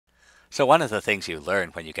So one of the things you learn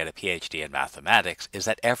when you get a PhD in mathematics is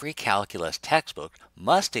that every calculus textbook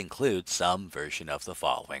must include some version of the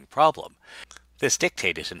following problem. This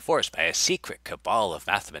dictate is enforced by a secret cabal of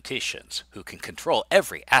mathematicians who can control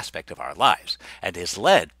every aspect of our lives and is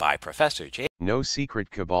led by Professor J. No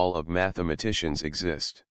secret cabal of mathematicians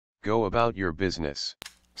exist. Go about your business.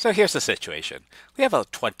 So here's the situation. We have a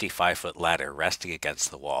 25-foot ladder resting against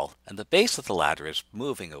the wall, and the base of the ladder is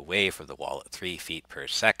moving away from the wall at 3 feet per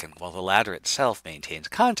second, while the ladder itself maintains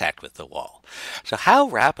contact with the wall. So how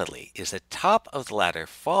rapidly is the top of the ladder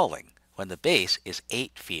falling when the base is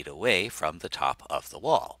 8 feet away from the top of the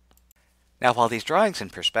wall? Now, while these drawings in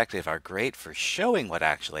perspective are great for showing what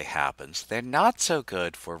actually happens, they're not so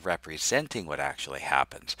good for representing what actually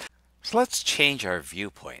happens. So let's change our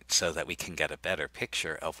viewpoint so that we can get a better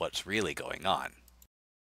picture of what's really going on.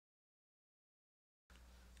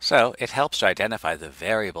 So it helps to identify the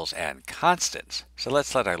variables and constants. So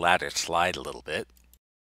let's let our ladder slide a little bit.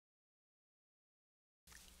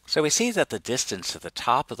 So we see that the distance to the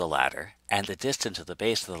top of the ladder and the distance to the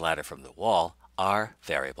base of the ladder from the wall are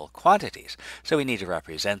variable quantities. So we need to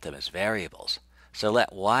represent them as variables. So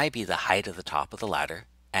let y be the height of the top of the ladder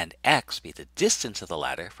and x be the distance of the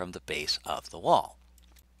ladder from the base of the wall.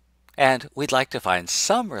 And we'd like to find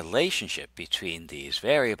some relationship between these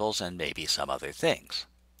variables and maybe some other things.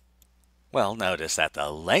 Well, notice that the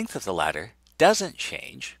length of the ladder doesn't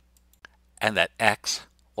change, and that x,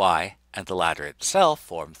 y, and the ladder itself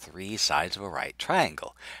form 3 sides of a right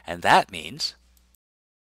triangle. And that means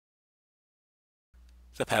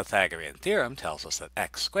the Pythagorean theorem tells us that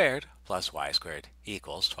x squared plus y squared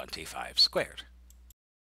equals 25 squared.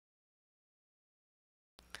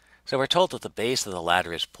 So we're told that the base of the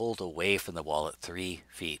ladder is pulled away from the wall at 3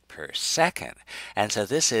 feet per second. And so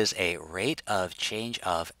this is a rate of change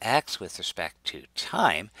of x with respect to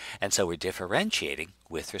time. And so we're differentiating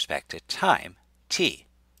with respect to time, t.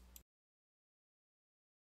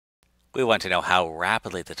 We want to know how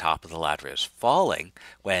rapidly the top of the ladder is falling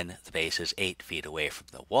when the base is 8 feet away from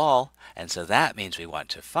the wall. And so that means we want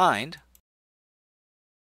to find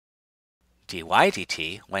dy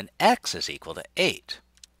dt when x is equal to 8.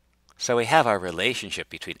 So we have our relationship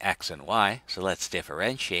between x and y, so let's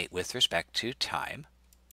differentiate with respect to time.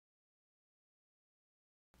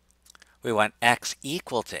 We want x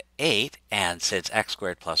equal to 8, and since x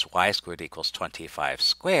squared plus y squared equals 25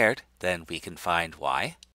 squared, then we can find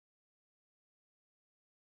y.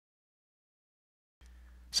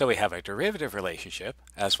 So we have a derivative relationship,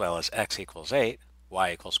 as well as x equals 8,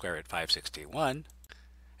 y equals square root 561,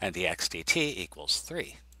 and the x dt equals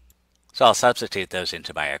 3. So I'll substitute those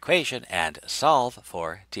into my equation and solve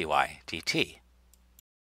for dy dt.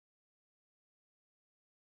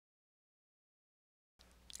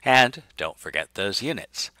 And don't forget those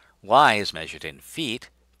units. Y is measured in feet,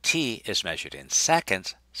 t is measured in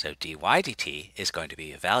seconds, so dy dt is going to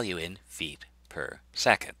be a value in feet per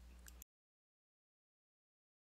second.